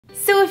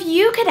So if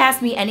you could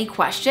ask me any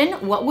question,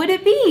 what would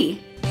it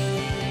be?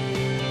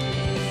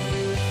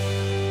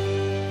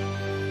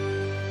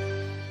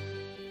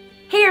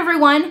 Hey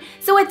everyone!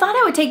 So I thought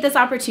I would take this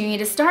opportunity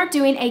to start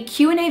doing a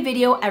Q&A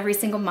video every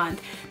single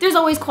month. There's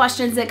always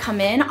questions that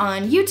come in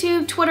on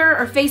YouTube, Twitter,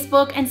 or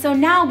Facebook, and so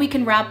now we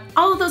can wrap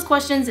all of those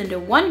questions into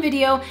one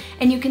video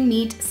and you can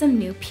meet some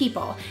new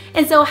people.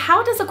 And so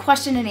how does a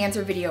question and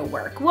answer video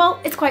work?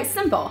 Well, it's quite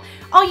simple.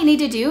 All you need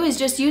to do is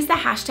just use the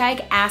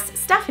hashtag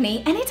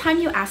AskStephanie anytime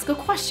you ask a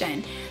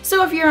question.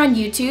 So if you're on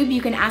YouTube,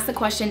 you can ask the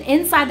question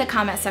inside the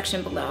comment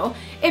section below.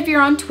 If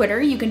you're on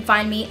Twitter, you can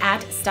find me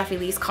at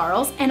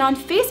SteffiLeeScarls, and on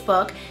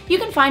Facebook, you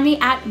can find me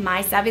at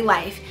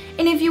MySavvyLife.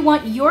 And if you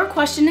want your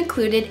question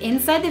included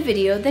inside the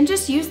video, then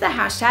just use the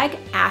hashtag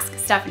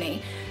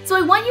AskStephanie. So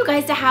I want you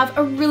guys to have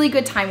a really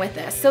good time with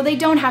this, so they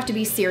don't have to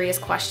be serious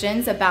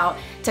questions about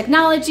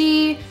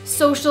technology,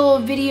 social,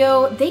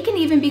 video. They can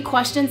even be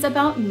questions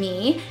about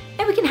me,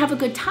 and we can have a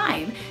good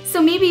time.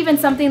 So maybe even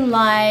something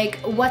like,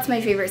 what's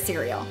my favorite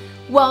cereal?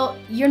 Well,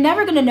 you're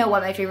never gonna know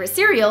what my favorite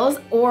cereal is,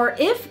 or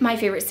if my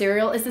favorite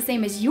cereal is the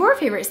same as your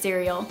favorite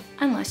cereal,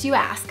 unless you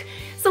ask.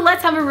 So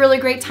let's have a really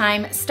great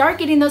time. Start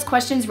getting those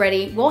questions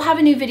ready. We'll have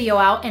a new video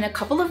out in a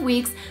couple of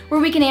weeks where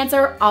we can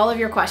answer all of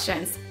your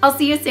questions. I'll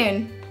see you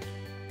soon.